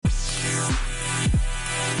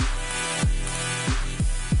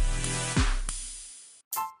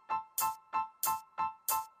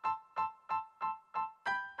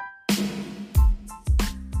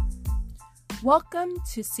Welcome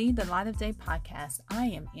to See the Light of Day podcast. I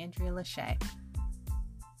am Andrea Lachey.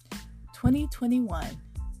 2021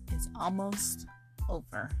 is almost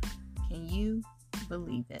over. Can you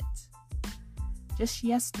believe it? Just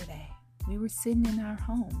yesterday, we were sitting in our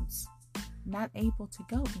homes, not able to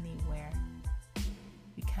go anywhere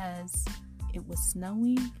because it was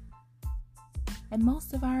snowing and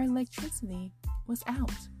most of our electricity was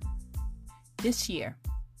out. This year,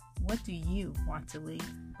 what do you want to leave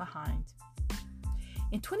behind?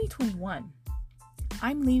 In 2021,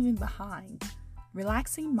 I'm leaving behind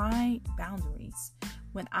relaxing my boundaries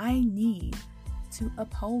when I need to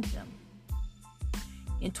uphold them.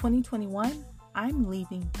 In 2021, I'm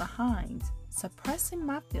leaving behind suppressing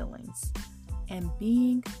my feelings and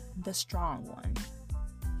being the strong one.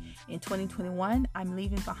 In 2021, I'm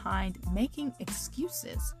leaving behind making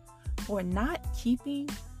excuses for not keeping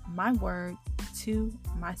my word to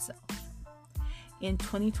myself. In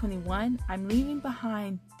 2021, I'm leaving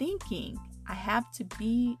behind thinking I have to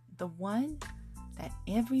be the one that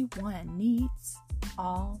everyone needs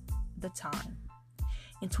all the time.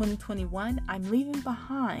 In 2021, I'm leaving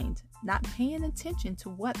behind not paying attention to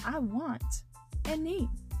what I want and need.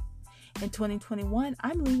 In 2021,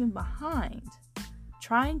 I'm leaving behind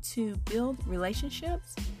trying to build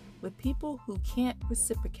relationships with people who can't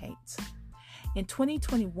reciprocate. In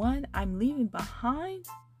 2021, I'm leaving behind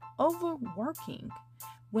overworking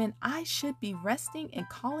when I should be resting and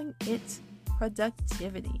calling it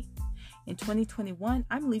productivity. In 2021,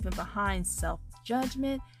 I'm leaving behind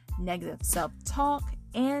self-judgment, negative self-talk,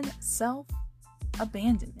 and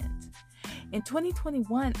self-abandonment. In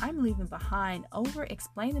 2021, I'm leaving behind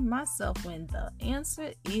over-explaining myself when the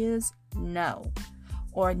answer is no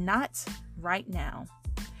or not right now.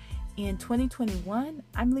 In 2021,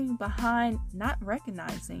 I'm leaving behind not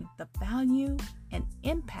recognizing the value and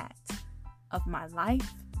impact of my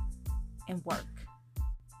life and work.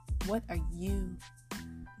 What are you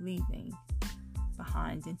leaving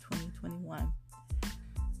behind in 2021?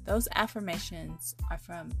 Those affirmations are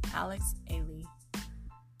from Alex Haley.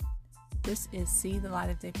 This is See the Light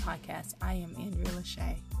of Day podcast. I am Andrea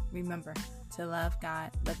Lachey. Remember to love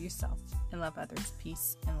God, love yourself, and love others.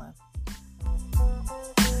 Peace and love.